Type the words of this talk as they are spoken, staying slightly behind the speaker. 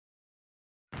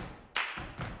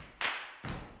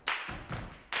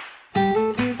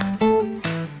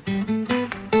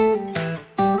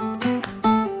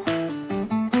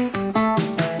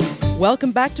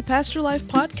Welcome back to Pastor Life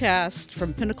Podcast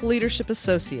from Pinnacle Leadership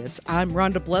Associates. I'm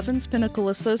Rhonda Blevins, Pinnacle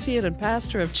Associate and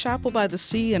Pastor of Chapel by the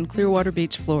Sea in Clearwater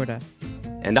Beach, Florida.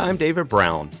 And I'm David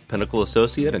Brown, Pinnacle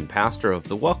Associate and Pastor of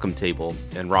the Welcome Table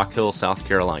in Rock Hill, South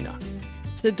Carolina.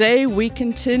 Today we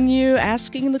continue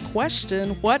asking the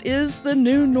question, what is the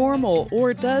new normal,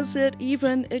 or does it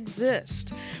even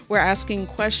exist? We're asking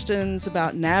questions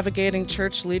about navigating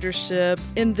church leadership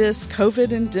in this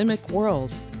COVID endemic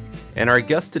world. And our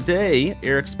guest today,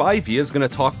 Eric Spivey, is going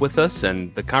to talk with us,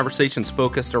 and the conversation's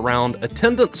focused around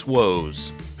attendance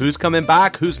woes. Who's coming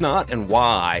back, who's not, and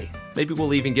why. Maybe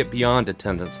we'll even get beyond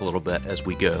attendance a little bit as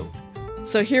we go.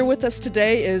 So here with us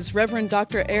today is Reverend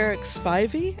Dr. Eric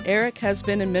Spivey. Eric has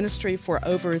been in ministry for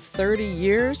over 30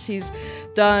 years. He's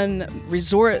done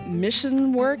resort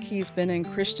mission work. He's been in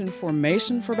Christian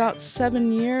formation for about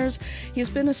 7 years. He's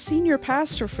been a senior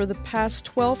pastor for the past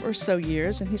 12 or so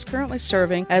years, and he's currently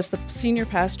serving as the senior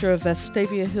pastor of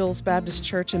Vestavia Hills Baptist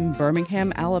Church in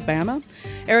Birmingham, Alabama.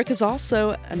 Eric is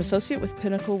also an associate with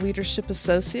Pinnacle Leadership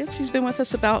Associates. He's been with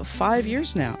us about 5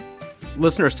 years now.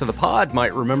 Listeners to the pod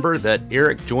might remember that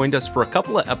Eric joined us for a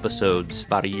couple of episodes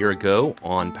about a year ago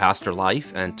on Pastor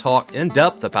Life and talked in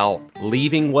depth about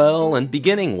leaving well and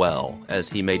beginning well as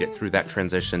he made it through that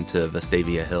transition to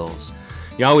Vestavia Hills.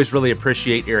 I always really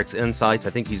appreciate Eric's insights. I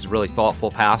think he's a really thoughtful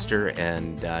pastor,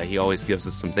 and he always gives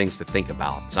us some things to think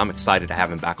about. So I'm excited to have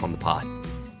him back on the pod.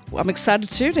 Well, I'm excited,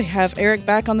 too, to have Eric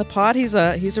back on the pod. He's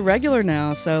a regular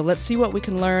now, so let's see what we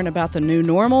can learn about the new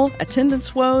normal,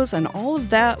 attendance woes, and all of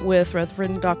that with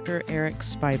Reverend Dr. Eric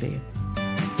Spivey.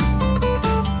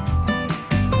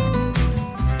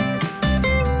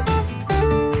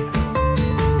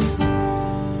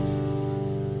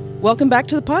 Welcome back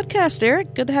to the podcast,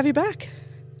 Eric. Good to have you back.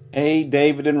 Hey,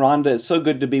 David and Rhonda. It's so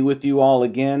good to be with you all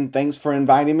again. Thanks for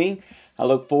inviting me. I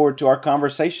look forward to our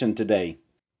conversation today.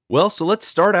 Well, so let's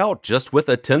start out just with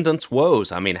attendance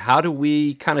woes. I mean, how do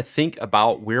we kind of think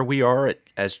about where we are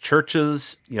as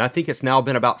churches? I think it's now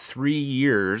been about 3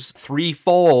 years, 3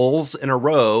 falls in a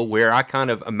row, where I kind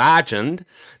of imagined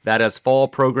that as fall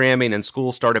programming and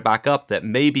school started back up, that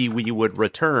maybe we would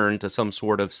return to some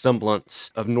sort of semblance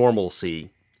of normalcy.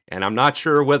 And I'm not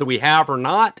sure whether we have or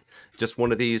not. Just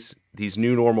one of these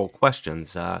new normal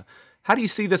questions. How do you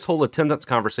see this whole attendance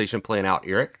conversation playing out,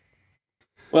 Eric?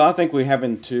 Well, I think we're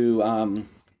having to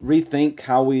rethink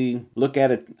how we look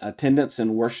at attendance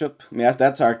and worship. I mean,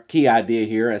 that's our key idea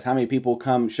here, is how many people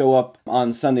show up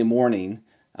on Sunday morning.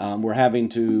 We're having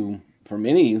to, for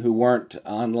many who weren't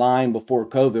online before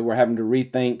COVID, we're having to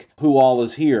rethink who all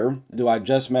is here. Do I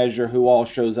just measure who all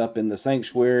shows up in the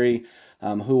sanctuary,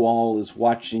 who all is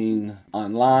watching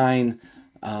online,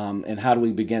 and how do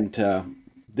we begin to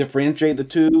differentiate the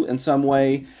two in some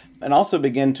way? And also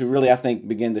begin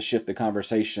to shift the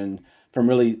conversation from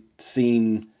really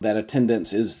seeing that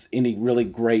attendance is any really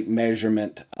great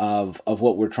measurement of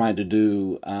what we're trying to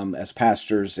do as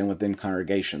pastors and within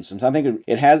congregations. And so I think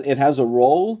it has a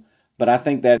role, but I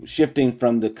think that shifting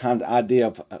from the kind of idea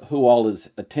of who all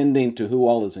is attending to who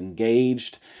all is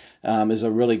engaged is a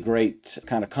really great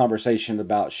kind of conversation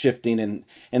about shifting and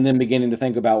then beginning to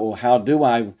think about, well, how do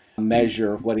I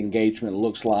measure what engagement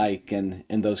looks like and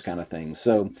those kind of things.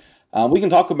 So we can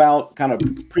talk about kind of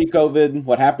pre-COVID,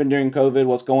 what happened during COVID,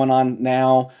 what's going on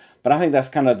now, but I think that's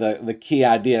kind of the key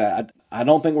idea. I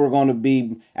don't think we're going to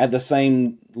be at the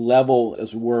same level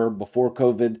as we were before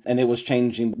COVID, and it was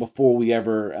changing before we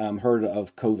ever heard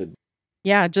of COVID.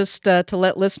 Yeah, just to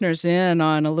let listeners in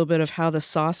on a little bit of how the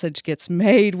sausage gets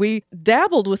made, we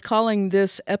dabbled with calling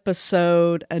this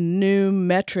episode a new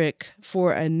metric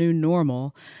for a new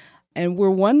normal. And we're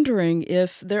wondering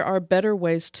if there are better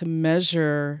ways to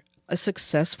measure a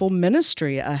successful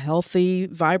ministry, a healthy,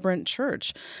 vibrant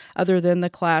church, other than the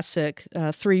classic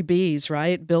 3 Bs,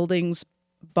 right? Buildings,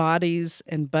 bodies,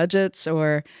 and budgets,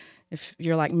 or if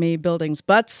you're like me, buildings,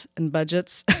 butts, and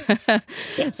budgets.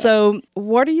 So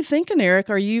what are you thinking, Eric?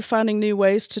 Are you finding new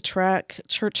ways to track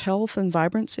church health and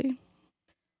vibrancy?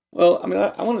 Well, I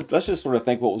mean, let's just sort of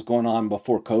think what was going on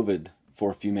before COVID for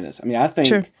a few minutes. I mean, I think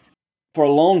Sure. For a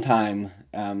long time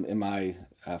in my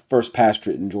first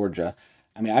pastorate in Georgia,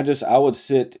 I mean, I would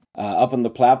sit up on the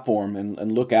platform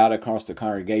and look out across the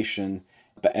congregation.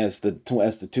 But as the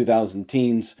 2000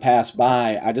 teens passed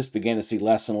by, I just began to see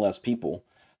less and less people.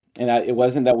 And it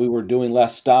wasn't that we were doing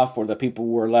less stuff or that people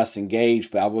were less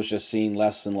engaged, but I was just seeing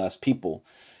less and less people.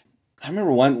 I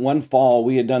remember one fall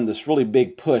we had done this really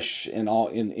big push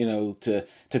to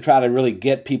try to really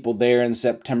get people there in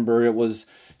September. It was,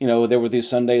 there were these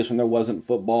Sundays when there wasn't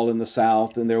football in the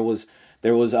South, and there was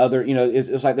other,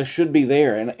 it's like there should be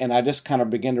there. And I just kind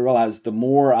of began to realize the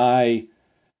more I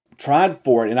tried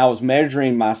for it and I was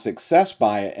measuring my success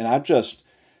by it, and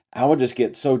I would just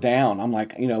get so down. I'm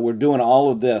like, we're doing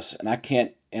all of this and I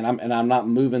can't, and I'm not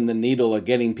moving the needle of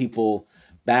getting people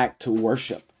back to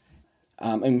worship.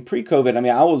 And pre-COVID, I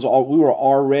mean, we were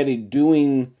already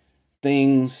doing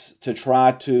things to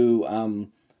try to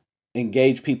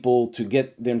engage people, to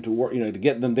get them to work, to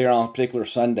get them there on a particular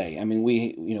Sunday. I mean,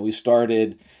 we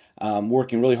started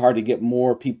working really hard to get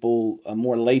more people,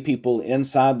 more lay people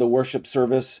inside the worship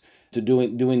service, to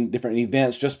doing different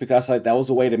events, just because like that was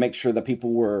a way to make sure that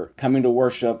people were coming to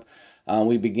worship.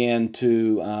 We began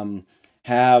to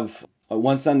have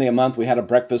one Sunday a month. We had a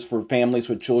breakfast for families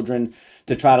with children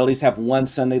to try to at least have one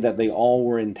Sunday that they all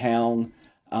were in town.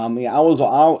 Yeah,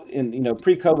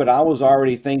 pre-COVID, I was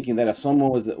already thinking that if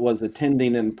someone was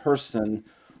attending in person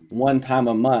one time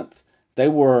a month, they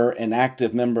were an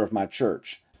active member of my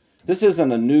church. This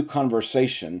isn't a new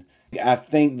conversation. I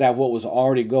think that what was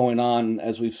already going on,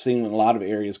 as we've seen in a lot of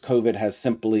areas, COVID has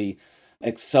simply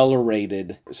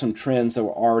accelerated some trends that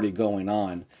were already going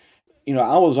on.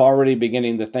 I was already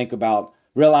beginning to think about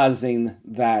realizing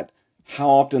that how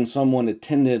often someone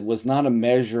attended was not a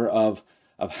measure of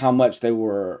how much they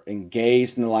were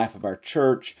engaged in the life of our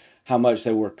church, how much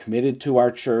they were committed to our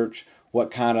church,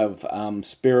 what kind of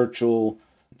spiritual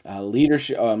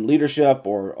leadership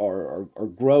or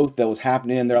growth that was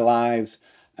happening in their lives.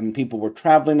 I mean, people were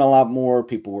traveling a lot more.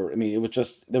 There were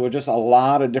just a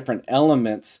lot of different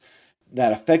elements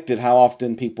that affected how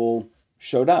often people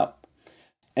showed up.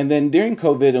 And then during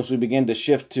COVID, as we began to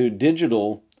shift to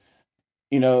digital,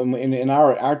 in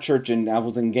our church, and I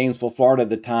was in Gainesville, Florida at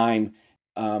the time,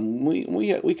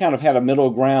 we kind of had a middle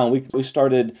ground. We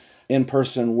started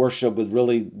in-person worship with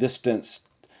really distanced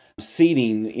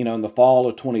seating, in the fall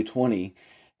of 2020,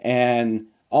 and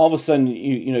all of a sudden,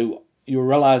 you're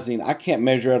realizing I can't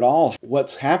measure at all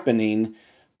what's happening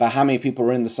by how many people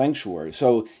are in the sanctuary.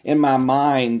 So in my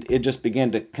mind, it just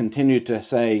began to continue to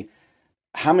say,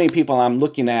 how many people I'm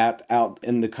looking at out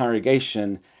in the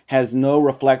congregation has no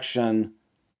reflection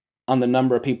on the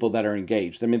number of people that are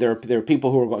engaged. I mean, there are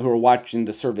people who are watching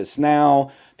the service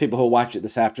now, people who watch it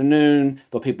this afternoon,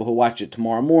 the people who watch it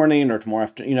tomorrow morning or tomorrow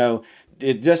after.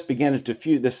 It just began to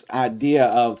diffuse this idea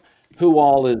of who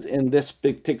all is in this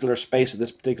particular space at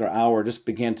this particular hour. Just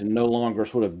began to no longer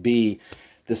sort of be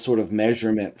this sort of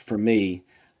measurement for me.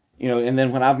 And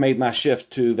then when I've made my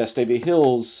shift to Vestavia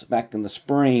Hills back in the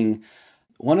spring,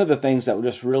 one of the things that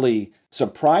just really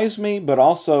surprised me, but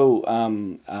also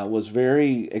was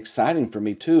very exciting for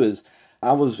me too, is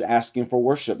I was asking for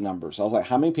worship numbers. I was like,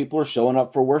 how many people are showing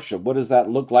up for worship? What does that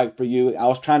look like for you? I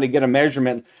was trying to get a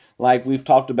measurement like we've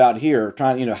talked about here,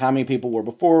 how many people were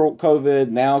before COVID,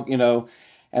 now,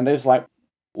 and there's like,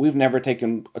 we've never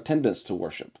taken attendance to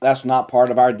worship. That's not part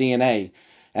of our DNA.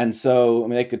 And so,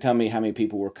 they could tell me how many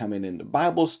people were coming into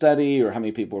Bible study or how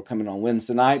many people were coming on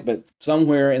Wednesday night, but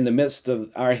somewhere in the midst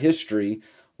of our history,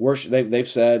 worship, they've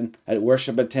said that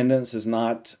worship attendance is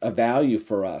not a value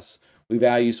for us.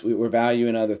 We're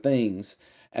valuing other things.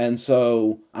 And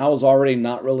so I was already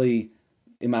not really,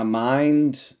 in my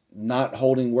mind, not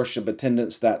holding worship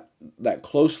attendance that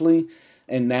closely.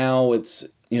 And now it's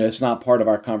not part of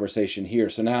our conversation here.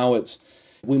 So now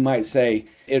we might say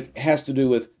it has to do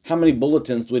with how many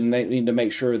bulletins do we need to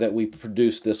make sure that we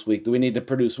produce this week. Do we need to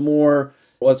produce more?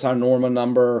 What's our normal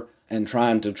number? And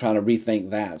trying to rethink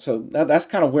that. So that's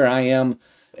kind of where I am.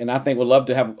 And I think we'd love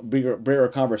to have bigger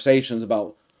conversations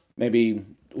about maybe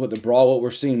what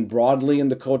we're seeing broadly in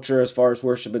the culture as far as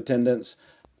worship attendance.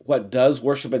 What does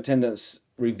worship attendance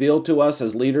reveal to us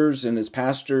as leaders and as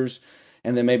pastors?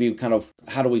 And then maybe kind of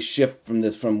how do we shift from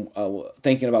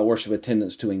thinking about worship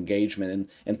attendance to engagement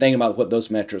and thinking about what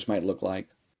those metrics might look like.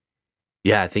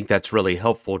 Yeah, I think that's really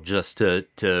helpful just to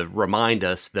remind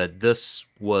us that this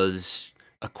was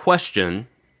a question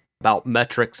about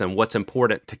metrics and what's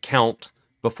important to count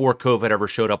before COVID ever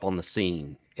showed up on the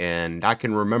scene. And I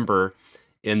can remember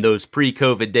in those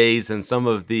pre-COVID days and some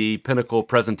of the Pinnacle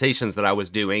presentations that I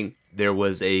was doing, there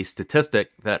was a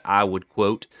statistic that I would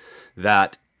quote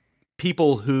that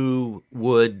people who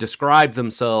would describe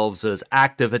themselves as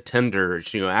active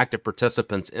attenders, active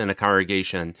participants in a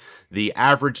congregation, the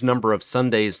average number of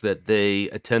Sundays that they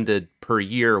attended per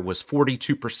year was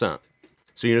 42%.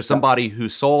 So, somebody who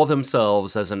saw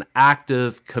themselves as an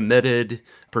active, committed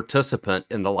participant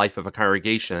in the life of a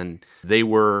congregation, they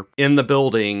were in the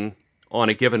building on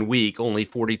a given week only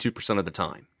 42% of the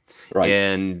time. Right.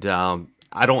 And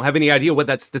I don't have any idea what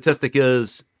that statistic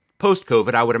is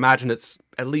post-COVID. I would imagine it's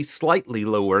at least slightly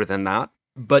lower than that.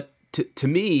 But to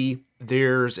me,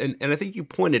 there's, and I think you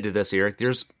pointed to this, Eric,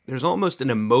 there's almost an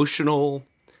emotional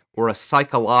or a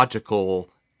psychological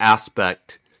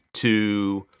aspect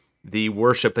to the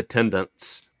worship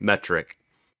attendance metric.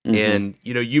 And,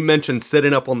 you mentioned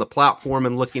sitting up on the platform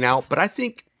and looking out, but I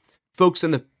think folks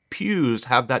in the pews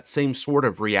have that same sort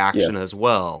of reaction as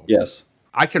well. Yes.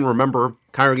 I can remember a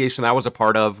congregation that I was a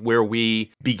part of where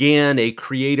we began a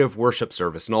creative worship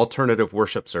service, an alternative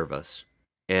worship service.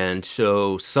 And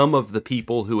so some of the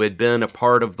people who had been a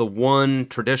part of the one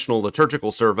traditional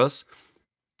liturgical service,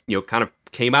 kind of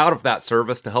came out of that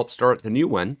service to help start the new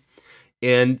one.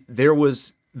 And there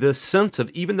was this sense of,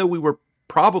 even though we were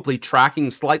probably tracking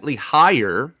slightly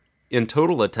higher in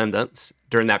total attendance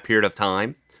during that period of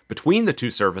time between the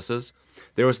two services,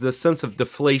 there was this sense of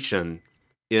deflation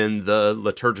in the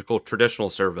liturgical traditional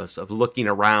service, of looking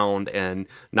around and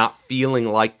not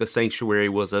feeling like the sanctuary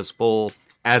was as full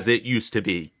as it used to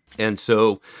be. And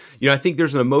so, I think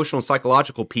there's an emotional and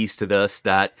psychological piece to this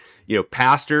that,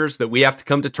 pastors, that we have to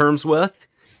come to terms with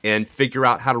and figure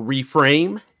out how to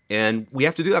reframe. And we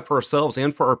have to do that for ourselves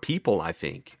and for our people, I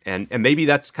think. And maybe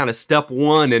that's kind of step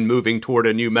one in moving toward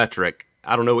a new metric.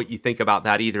 I don't know what you think about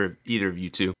that, either of you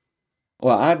two.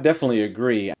 Well, I definitely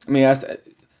agree. I mean,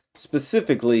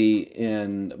 specifically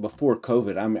before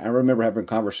COVID, I remember having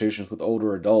conversations with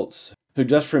older adults who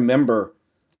just remember,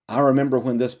 I remember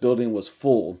when this building was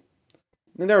full. I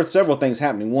mean, there are several things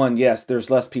happening. One, yes, there's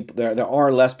less people there. There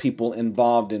are less people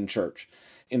involved in church.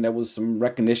 And there was some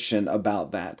recognition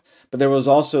about that. But there was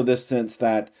also this sense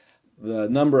that the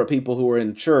number of people who are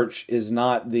in church is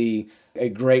not a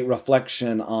great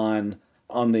reflection on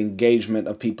the engagement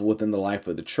of people within the life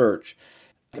of the church.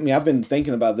 I mean, I've been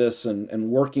thinking about this and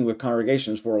working with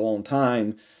congregations for a long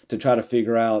time to try to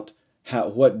figure out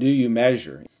what do you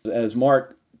measure. As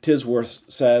Mark Tisworth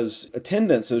says,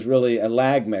 attendance is really a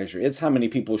lag measure. It's how many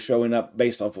people showing up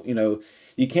based off,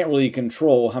 you can't really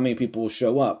control how many people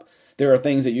show up. There are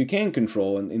things that you can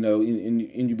control, and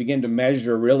you begin to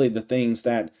measure really the things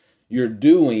that you're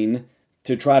doing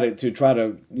to try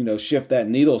to shift that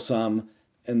needle some,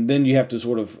 and then you have to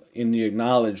sort of you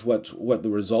acknowledge what the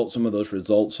results, some of those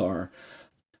results are.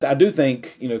 I do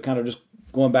think kind of just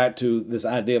going back to this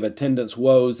idea of attendance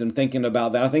woes and thinking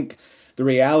about that. I think the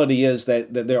reality is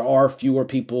that there are fewer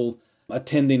people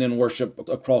attending in worship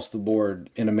across the board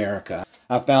in America.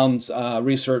 I found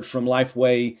research from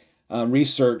Lifeway.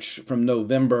 Research from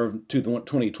November of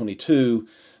 2022,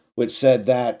 which said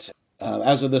that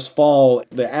as of this fall,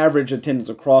 the average attendance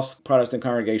across Protestant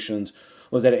congregations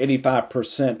was at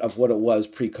 85% of what it was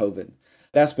pre-COVID.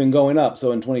 That's been going up.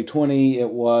 So in 2020, it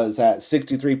was at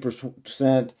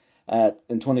 63%.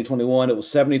 In 2021, it was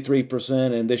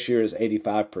 73%, and this year is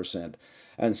 85%.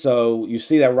 And so you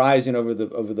see that rising over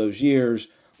those years.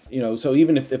 So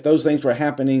even if those things were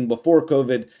happening before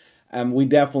COVID, we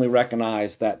definitely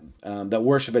recognize that that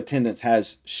worship attendance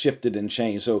has shifted and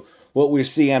changed. So what we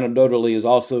see anecdotally is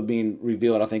also being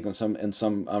revealed, I think, in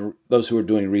some those who are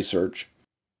doing research.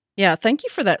 Yeah, thank you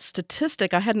for that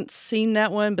statistic. I hadn't seen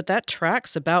that one, but that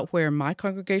tracks about where my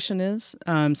congregation is.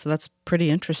 So that's pretty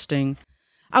interesting.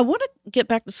 I want to get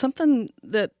back to something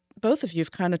that both of you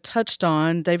have kind of touched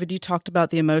on. David, you talked about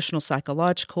the emotional,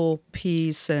 psychological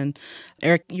piece, and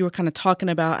Eric, you were kind of talking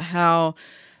about how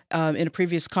in a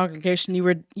previous congregation, you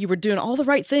were doing all the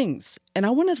right things. And I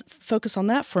want to focus on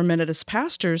that for a minute. As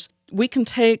pastors, we can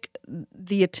take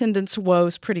the attendance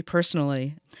woes pretty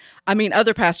personally. I mean,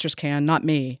 other pastors can, not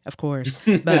me, of course.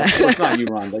 But it's not you,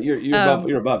 Rhonda.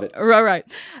 You're above it. Right.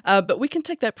 But we can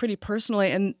take that pretty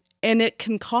personally, and it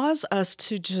can cause us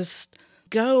to just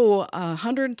go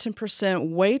 110%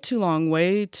 way too long,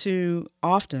 way too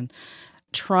often,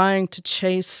 trying to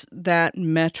chase that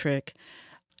metric.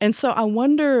 And so I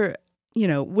wonder,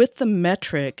 with the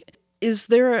metric, is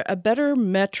there a better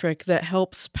metric that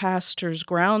helps pastors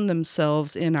ground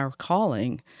themselves in our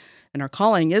calling? And our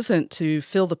calling isn't to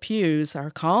fill the pews. Our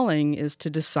calling is to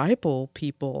disciple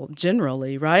people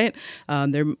generally, right?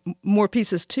 There are more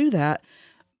pieces to that.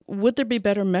 Would there be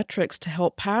better metrics to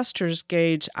help pastors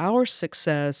gauge our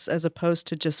success as opposed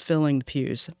to just filling the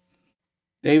pews?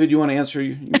 David, you want to answer?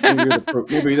 Maybe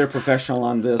you're the professional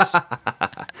on this.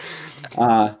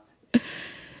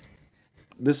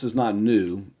 This is not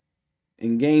new.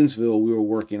 In Gainesville, we were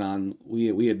working on,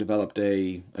 we had developed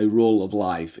a rule of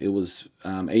life. It was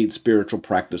 8 spiritual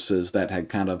practices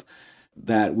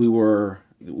that we were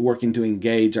working to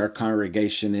engage our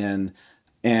congregation in,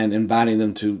 and inviting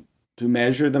them to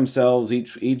measure themselves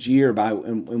each year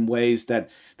in ways that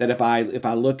if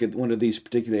I look at one of these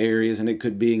particular areas, and it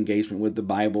could be engagement with the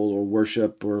Bible or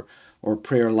worship or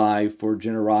prayer life or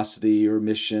generosity or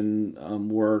mission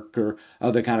work or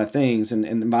other kind of things, and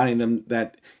inviting them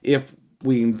that if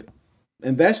we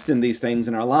invest in these things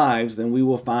in our lives, then we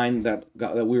will find that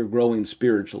we're growing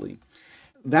spiritually.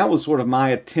 that was sort of my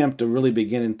attempt to really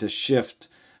beginning to shift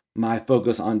my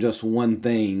focus on just one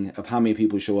thing of how many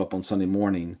people show up on Sunday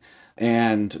morning,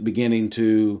 and beginning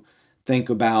to think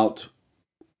about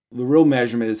the real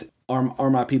measurement is, are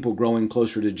my people growing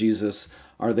closer to Jesus?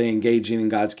 Are they engaging in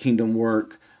God's kingdom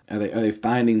work? Are they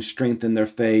finding strength in their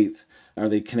faith? Are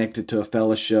they connected to a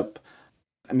fellowship?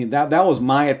 I mean, that was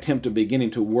my attempt of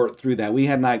beginning to work through that.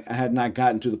 I had not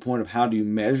gotten to the point of how do you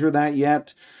measure that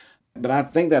yet, but I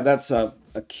think that that's a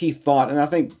key thought, and I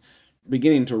think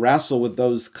beginning to wrestle with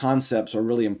those concepts are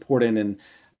really important. And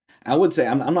I would say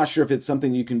I'm not sure if it's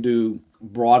something you can do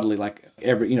broadly, like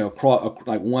every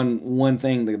like one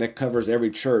thing that covers every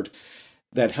church.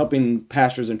 That helping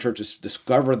pastors and churches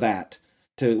discover that,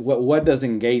 to what does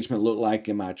engagement look like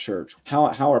in my church?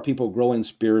 How are people growing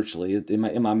spiritually?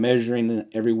 Am I measuring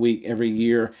every week, every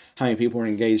year, how many people are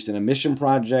engaged in a mission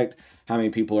project? How many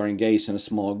people are engaged in a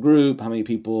small group? How many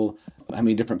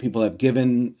different people have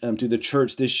given to the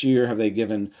church this year? Have they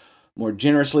given more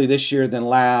generously this year than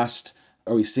last?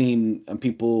 Are we seeing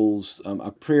people's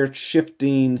prayer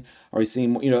shifting? Are we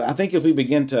seeing, I think if we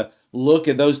begin to look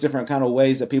at those different kind of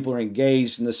ways that people are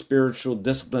engaged in the spiritual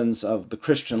disciplines of the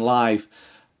Christian life,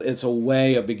 it's a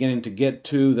way of beginning to get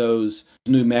to those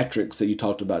new metrics that you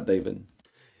talked about, David.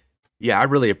 Yeah, I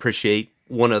really appreciate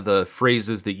one of the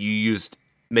phrases that you used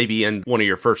maybe in one of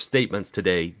your first statements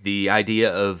today, the idea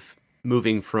of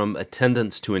moving from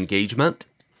attendance to engagement.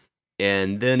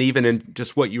 And then even in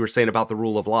just what you were saying about the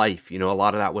rule of life, a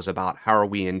lot of that was about how are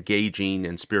we engaging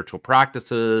in spiritual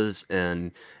practices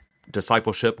and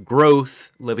discipleship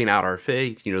growth, living out our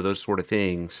faith, those sort of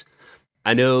things.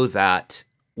 I know that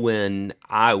when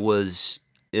I was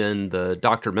in the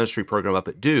doctor of ministry program up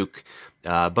at Duke,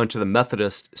 a bunch of the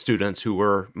Methodist students who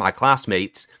were my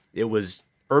classmates, it was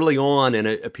early on in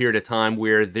a period of time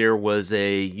where there was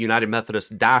a United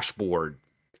Methodist dashboard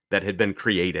that had been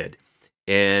created.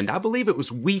 And I believe it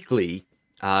was weekly.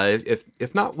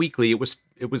 If not weekly, it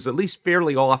was at least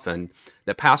fairly often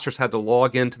that pastors had to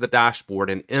log into the dashboard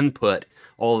and input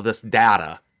all of this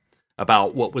data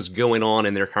about what was going on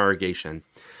in their congregation.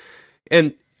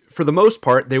 And for the most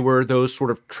part, they were those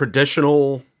sort of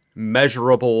traditional,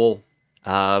 measurable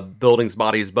buildings,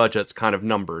 bodies, budgets kind of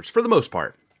numbers for the most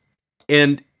part.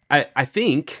 And I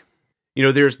think,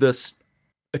 there's this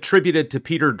attributed to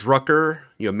Peter Drucker,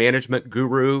 management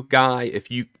guru guy. If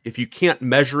you can't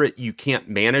measure it, you can't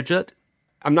manage it.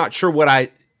 I'm not sure what I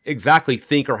exactly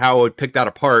think or how I would pick that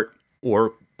apart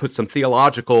or put some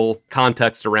theological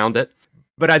context around it.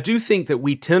 But I do think that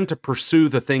we tend to pursue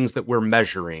the things that we're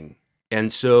measuring.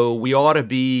 And so we ought to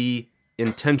be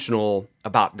intentional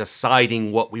about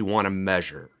deciding what we want to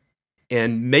measure.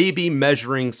 And maybe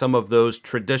measuring some of those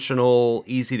traditional,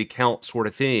 easy to count sort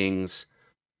of things,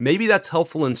 maybe that's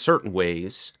helpful in certain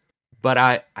ways. But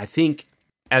I think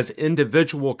as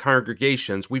individual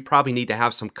congregations, we probably need to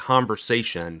have some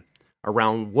conversation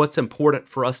around what's important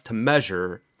for us to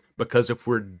measure, because if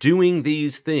we're doing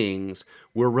these things,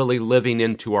 we're really living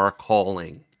into our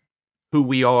calling, who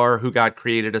we are, who God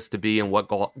created us to be, and what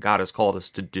God has called us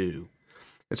to do.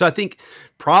 And so I think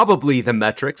probably the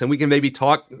metrics, and we can maybe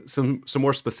talk some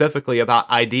more specifically about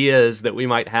ideas that we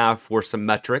might have for some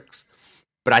metrics,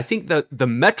 but I think that the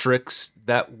metrics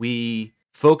that we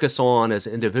focus on as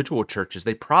individual churches,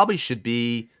 they probably should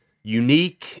be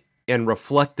unique and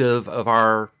reflective of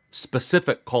our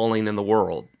specific calling in the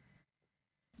world.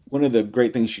 One of the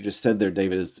great things you just said there,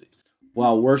 David, is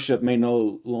while worship may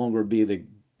no longer be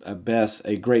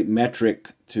a great metric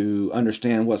to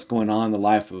understand what's going on in the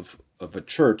life of a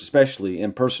church, especially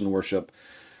in-person worship,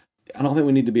 I don't think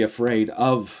we need to be afraid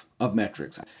of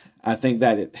metrics. I think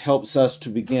that it helps us to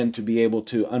begin to be able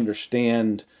to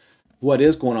understand what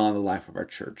is going on in the life of our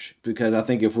church. Because I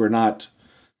think if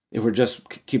we're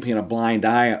just keeping a blind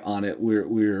eye on it,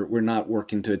 we're not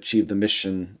working to achieve the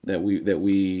mission that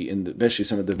we especially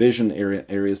some of the vision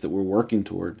areas that we're working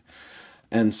toward.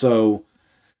 And so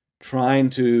trying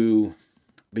to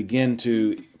begin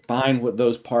to find what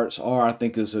those parts are, I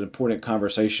think, is an important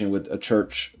conversation with a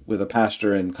church, with a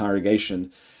pastor and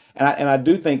congregation. And I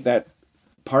do think that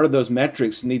part of those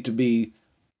metrics need to be,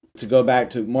 to go back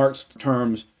to Mark's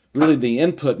terms, really the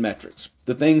input metrics,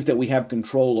 the things that we have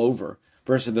control over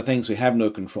versus the things we have no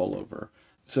control over,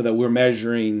 so that we're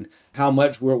measuring how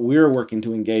much we're working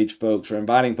to engage folks or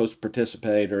inviting folks to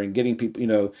participate or in getting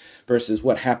people, versus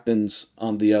what happens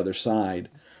on the other side.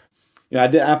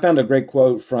 I found a great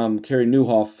quote from Carey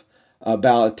Nieuwhof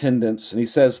about attendance, and he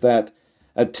says that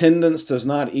attendance does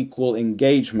not equal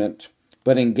engagement,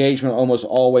 but engagement almost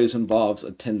always involves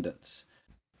attendance.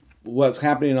 What's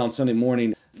happening on Sunday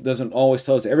morning, doesn't always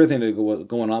tell us everything that's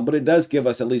going on, but it does give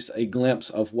us at least a glimpse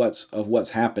of what's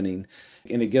happening,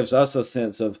 and it gives us a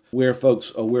sense of where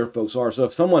folks are. So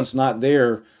if someone's not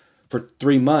there for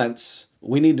 3 months,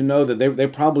 we need to know that they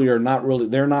probably are not really,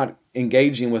 they're not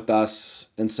engaging with us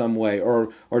in some way,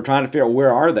 or trying to figure out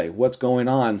where are they, what's going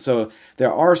on. So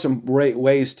there are some great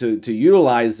ways to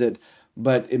utilize it,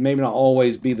 but it may not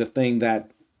always be the thing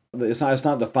that it's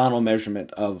not the final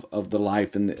measurement of the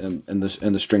life and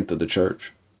the strength of the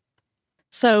church.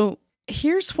 So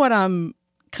here's what I'm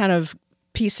kind of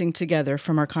piecing together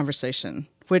from our conversation,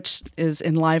 which is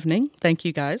enlivening. Thank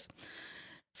you, guys.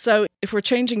 So if we're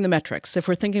changing the metrics, if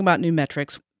we're thinking about new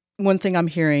metrics, one thing I'm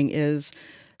hearing is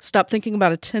stop thinking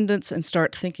about attendance and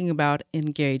start thinking about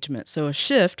engagement. So a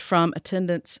shift from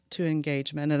attendance to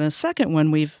engagement. And a second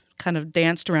one we've kind of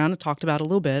danced around and talked about a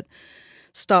little bit,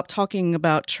 stop talking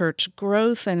about church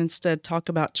growth and instead talk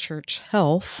about church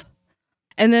health.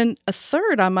 And then a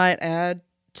third I might add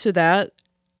to that,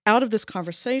 out of this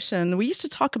conversation, we used to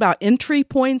talk about entry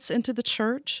points into the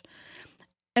church.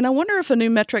 And I wonder if a new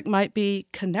metric might be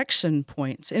connection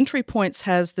points. Entry points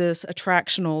has this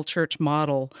attractional church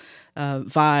model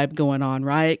vibe going on,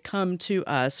 right? Come to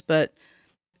us. But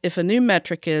if a new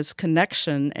metric is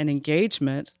connection and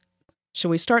engagement, should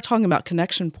we start talking about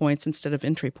connection points instead of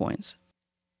entry points?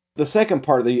 The second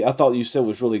part that I thought you said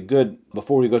was really good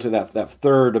before we go to that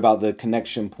third about the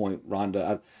connection point,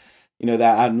 Rhonda.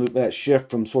 That shift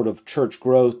from sort of church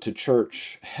growth to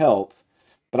church health.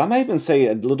 But I might even say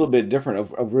a little bit different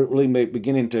of really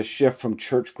beginning to shift from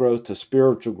church growth to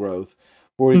spiritual growth,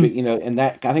 where and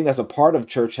that I think that's a part of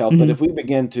church health. But if we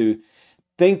begin to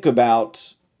think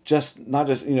about not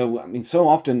just so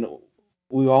often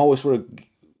we always sort of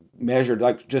measured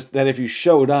like just that if you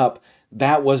showed up,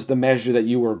 that was the measure that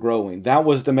you were growing. That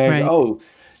was the measure. Right. Oh,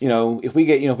 if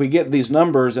we get these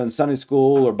numbers in Sunday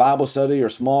school or Bible study or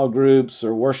small groups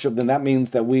or worship, then that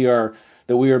means that we are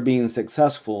being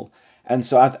successful. And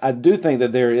so I do think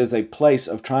that there is a place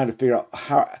of trying to figure out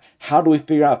how do we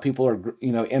figure out if people are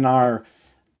in our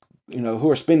who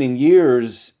are spending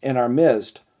years in our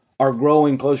midst are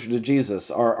growing closer to Jesus,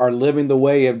 are living the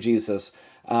way of Jesus.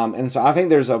 And so I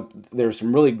think there's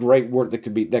some really great work that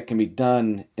can be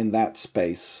done in that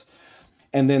space.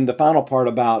 And then the final part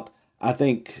about, I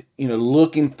think,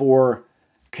 looking for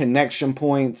connection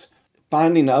points,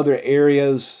 finding other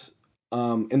areas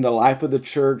in the life of the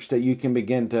church that you can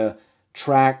begin to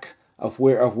track of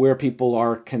where people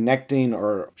are connecting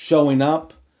or showing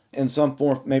up in some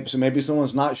form. Maybe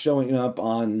someone's not showing up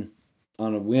on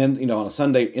a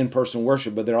Sunday in-person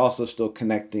worship, but they're also still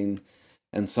connecting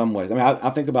in some ways. I mean, I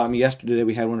think about yesterday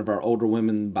we had one of our older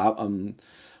women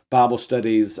Bible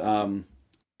studies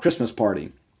Christmas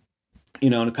party.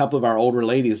 And a couple of our older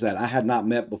ladies that I had not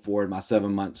met before in my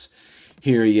 7 months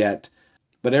here yet.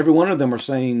 But every one of them are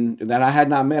saying that I had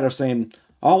not met are saying,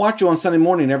 I'll watch you on Sunday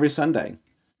morning every Sunday.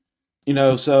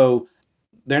 So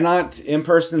they're not in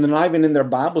person. They're not even in their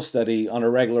Bible study on a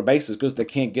regular basis because they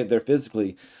can't get there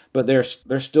physically. But they're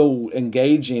still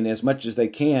engaging as much as they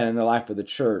can in the life of the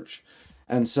church.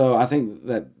 And so I think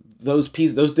that those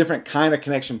different kind of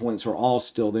connection points are all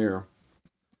still there.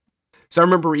 So I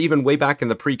remember even way back in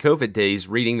the pre-COVID days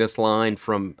reading this line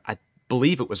from, I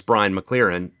believe it was Brian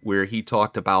McLaren, where he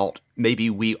talked about maybe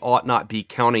we ought not be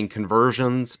counting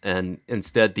conversions and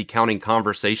instead be counting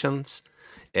conversations.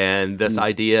 And this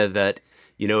idea that,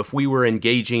 if we were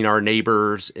engaging our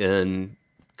neighbors in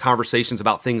conversations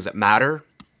about things that matter,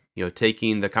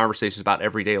 taking the conversations about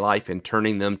everyday life and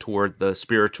turning them toward the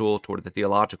spiritual, toward the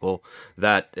theological,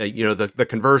 that, the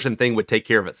conversion thing would take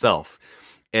care of itself.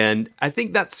 And I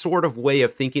think that sort of way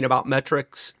of thinking about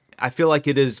metrics, I feel like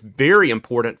it is very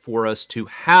important for us to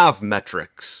have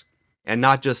metrics and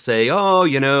not just say,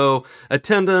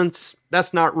 attendance,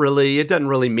 it doesn't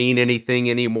really mean anything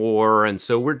anymore. And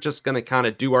so we're just going to kind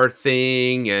of do our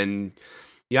thing. And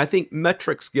I think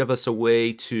metrics give us a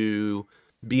way to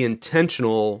be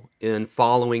intentional in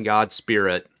following God's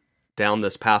Spirit down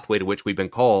this pathway to which we've been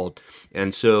called.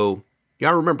 And so, I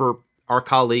remember our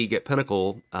colleague at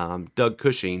Pinnacle, Doug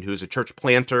Cushing, who's a church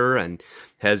planter and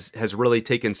has really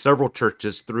taken several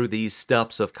churches through these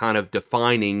steps of kind of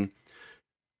defining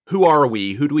who are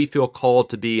we, who do we feel called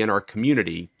to be in our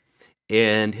community.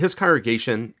 And his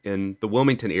congregation in the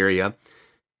Wilmington area,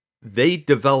 they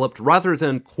developed, rather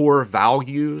than core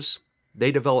values,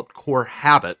 they developed core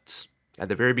habits at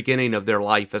the very beginning of their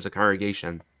life as a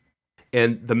congregation.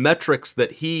 And the metrics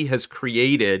that he has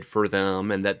created for them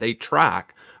and that they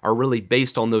track are really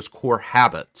based on those core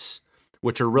habits,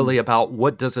 which are really about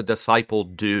what does a disciple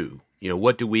do?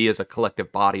 What do we as a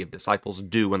collective body of disciples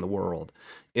do in the world,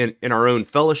 in our own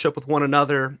fellowship with one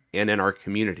another and in our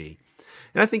community?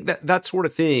 And I think that sort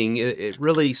of thing, it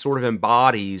really sort of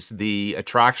embodies the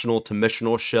attractional to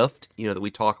missional shift, that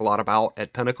we talk a lot about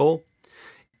at Pinnacle.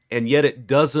 And yet it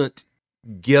doesn't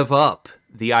give up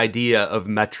the idea of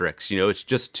metrics. It's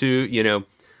just too,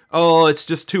 it's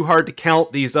just too hard to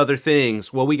count these other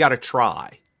things. Well, we got to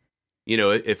try.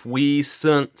 If we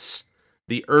sense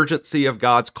the urgency of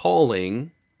God's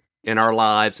calling in our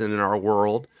lives and in our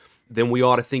world, then we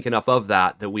ought to think enough of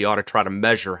that we ought to try to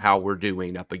measure how we're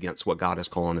doing up against what God is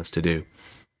calling us to do.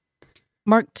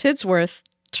 Mark Tidsworth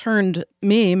turned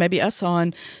me, maybe us,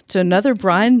 on to another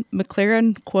Brian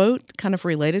McLaren quote kind of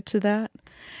related to that.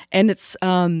 And it's,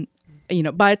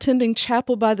 by attending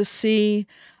chapel by the sea,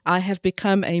 I have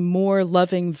become a more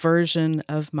loving version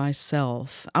of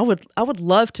myself. I would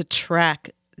love to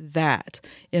track that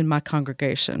in my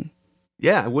congregation.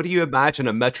 Yeah. What do you imagine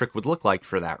a metric would look like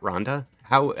for that, Rhonda?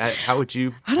 How would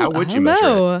you measure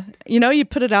know. it? You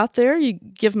put it out there, you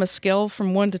give them a scale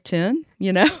from 1 to 10,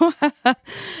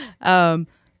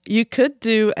 you could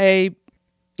do a,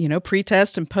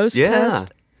 pre-test and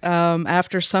post-test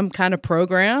after some kind of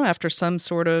program, after some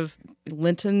sort of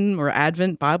Lenten or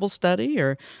Advent Bible study,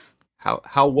 or how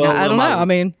well I don't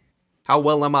know. How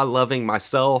well am I loving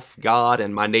myself, God,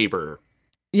 and my neighbor?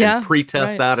 Yeah, and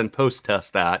pre-test that and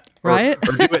post-test that, right?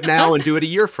 Or do it now and do it a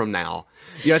year from now.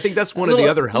 I think that's one of the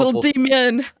other helpful.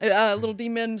 Little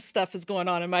D-min stuff is going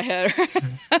on in my head.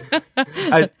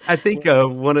 I think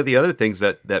one of the other things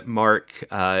that Mark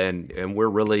and we're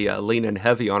really leaning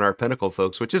heavy on our Pinnacle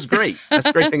folks, which is great. That's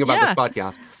the great thing about this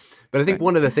podcast. But I think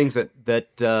one of the things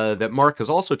that Mark has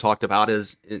also talked about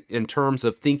is in terms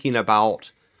of thinking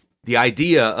about the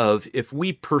idea of if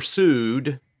we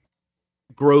pursued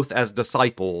growth as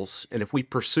disciples, and if we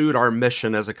pursued our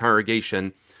mission as a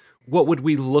congregation, what would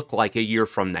we look like a year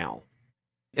from now?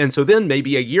 And so then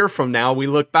maybe a year from now, we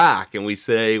look back and we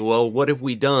say, well, what have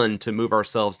we done to move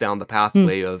ourselves down the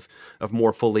pathway of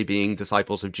more fully being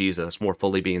disciples of Jesus, more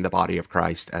fully being the body of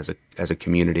Christ as a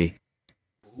community?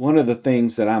 One of the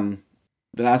things that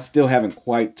I still haven't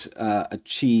quite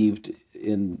achieved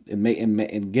in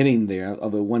getting there,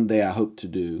 although one day I hope to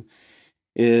do,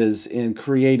 is in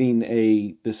creating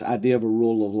this idea of a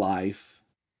rule of life,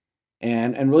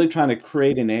 and really trying to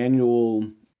create an annual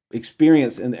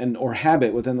experience and or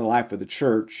habit within the life of the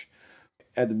church.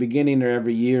 At the beginning of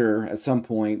every year, at some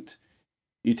point,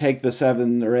 you take the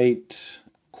 7 or 8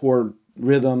 core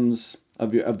rhythms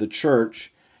of the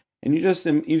church, and you just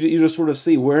sort of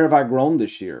see, where have I grown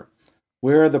this year?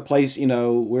 Where are the place,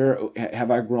 where have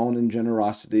I grown in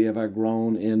generosity? Have I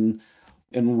grown in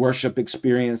worship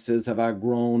experiences? Have I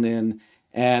grown in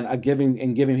giving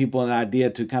people an idea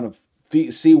to kind of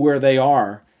see where they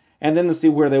are, and then to see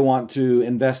where they want to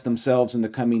invest themselves in the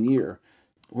coming year.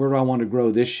 Where do I want to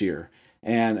grow this year?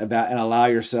 And allow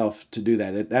yourself to do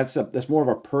that. That's more of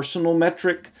a personal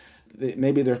metric.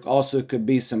 Maybe there also could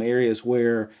be some areas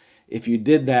where if you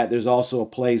did that, there's also a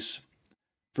place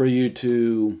for you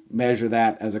to measure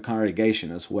that as a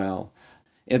congregation as well.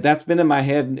 And that's been in my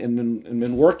head and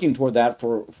been working toward that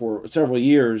for several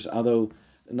years, although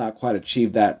not quite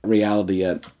achieved that reality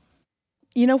yet.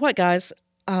 You know what, guys?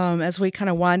 As we kind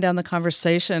of wind down the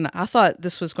conversation, I thought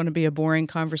this was going to be a boring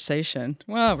conversation.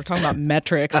 Well, we're talking about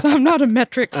metrics. I'm not a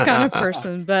metrics kind of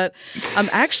person, but I'm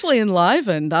actually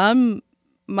enlivened.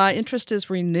 My interest is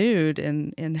renewed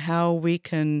in how we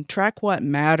can track what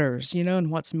matters, and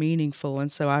what's meaningful.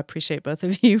 And so I appreciate both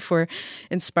of you for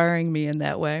inspiring me in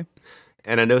that way.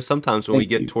 And I know sometimes when we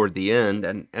get toward the end,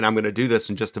 and I'm going to do this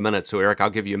in just a minute, so Eric, I'll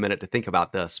give you a minute to think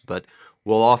about this, but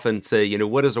we'll often say,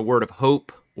 what is a word of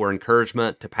hope or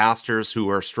encouragement to pastors who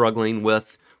are struggling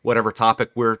with whatever topic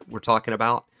we're talking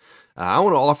about? I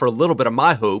want to offer a little bit of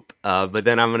my hope, but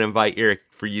then I'm going to invite Eric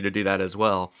for you to do that as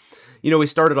well. We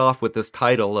started off with this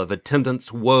title of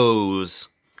Attendance Woes,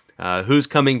 who's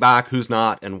coming back, who's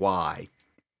not, and why.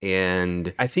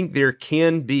 And I think there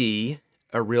can be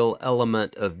a real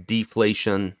element of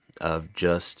deflation, of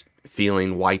just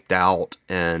feeling wiped out,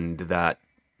 and that,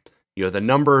 the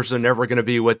numbers are never going to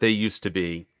be what they used to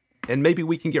be. And maybe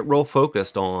we can get real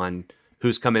focused on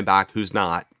who's coming back, who's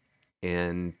not,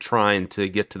 and trying to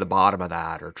get to the bottom of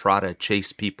that, or try to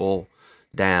chase people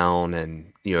down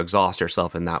and, exhaust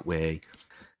ourselves in that way.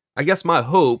 I guess my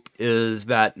hope is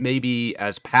that maybe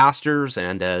as pastors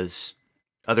and as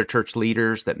other church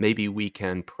leaders, that maybe we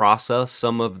can process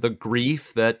some of the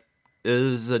grief that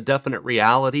is a definite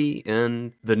reality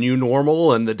in the new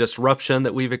normal and the disruption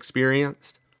that we've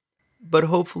experienced, but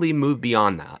hopefully move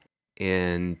beyond that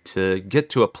and to get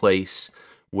to a place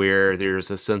where there's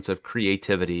a sense of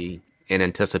creativity and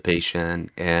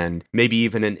anticipation, and maybe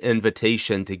even an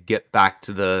invitation to get back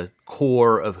to the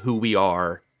core of who we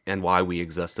are and why we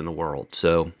exist in the world.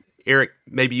 So, Eric,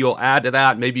 maybe you'll add to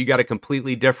that. Maybe you got a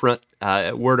completely different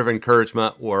word of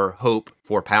encouragement or hope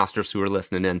for pastors who are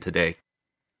listening in today.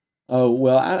 Oh,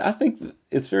 well, I think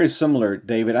it's very similar,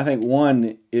 David. I think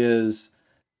one is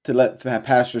to let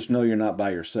pastors know you're not by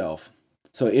yourself.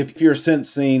 So if you're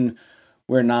sensing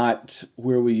we're not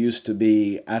where we used to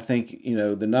be, I think,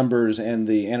 the numbers and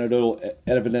the anecdotal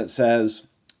evidence says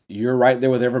you're right there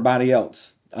with everybody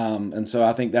else. And so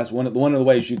I think that's one of the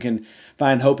ways you can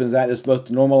find hope is that is both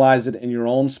to normalize it in your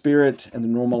own spirit and to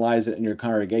normalize it in your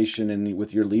congregation and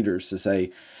with your leaders to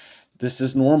say, this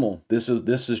is normal. This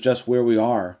is just where we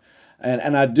are.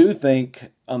 And I do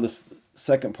think on the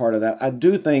second part of that, I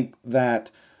do think that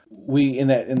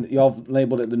and y'all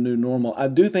labeled it the new normal. I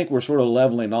do think we're sort of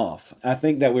leveling off. I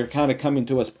think that we're kind of coming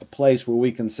to a place where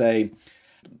we can say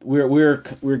we're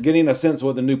getting a sense of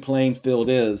what the new playing field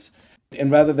is.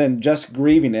 And rather than just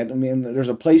grieving it, I mean, there's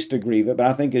a place to grieve it. But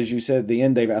I think, as you said at the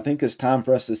end, David, I think it's time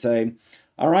for us to say,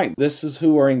 all right, this is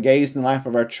who are engaged in the life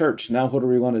of our church. Now, what do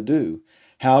we want to do?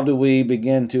 How do we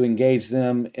begin to engage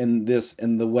them in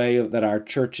the way that our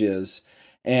church is?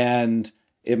 And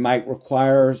it might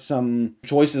require some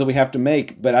choices that we have to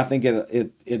make, but I think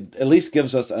it at least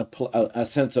gives us a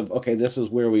sense of, okay, this is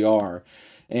where we are.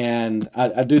 And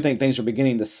I do think things are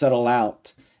beginning to settle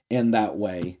out in that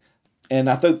way. And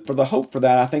I think for the hope for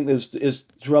that, I think is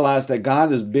to realize that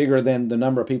God is bigger than the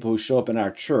number of people who show up in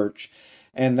our church,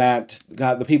 and that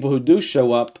God, the people who do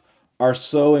show up are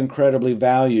so incredibly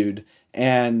valued.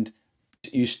 And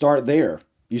you start there.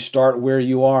 You start where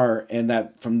you are, and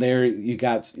that from there you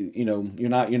got, you're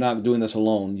not doing this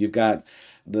alone. You've got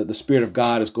the Spirit of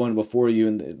God is going before you,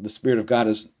 and the Spirit of God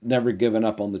has never given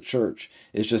up on the church.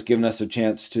 It's just given us a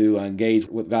chance to engage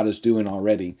what God is doing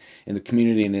already in the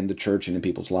community and in the church and in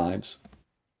people's lives.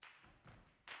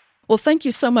 Well, thank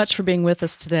you so much for being with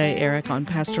us today, Eric, on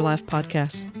Pastor Life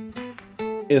Podcast.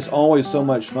 It's always so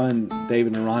much fun,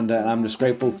 David and Rhonda, and I'm just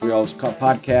grateful for y'all's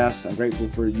podcasts. I'm grateful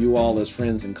for you all as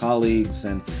friends and colleagues,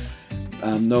 and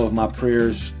know of my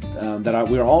prayers that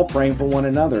we are all praying for one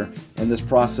another in this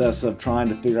process of trying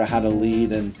to figure out how to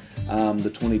lead in the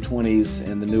 2020s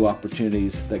and the new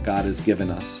opportunities that God has given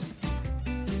us.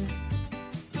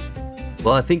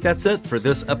 Well, I think that's it for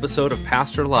this episode of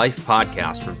Pastor Life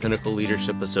Podcast from Pinnacle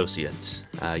Leadership Associates.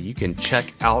 You can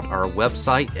check out our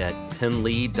website at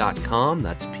pinlead.com.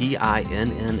 That's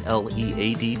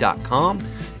PINNLEAD.com.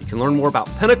 You can learn more about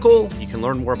Pinnacle. You can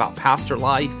learn more about Pastor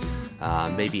Life,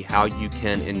 maybe how you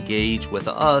can engage with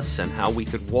us and how we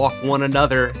could walk one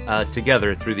another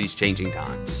together through these changing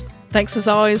times. Thanks as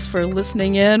always for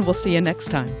listening in. We'll see you next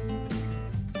time.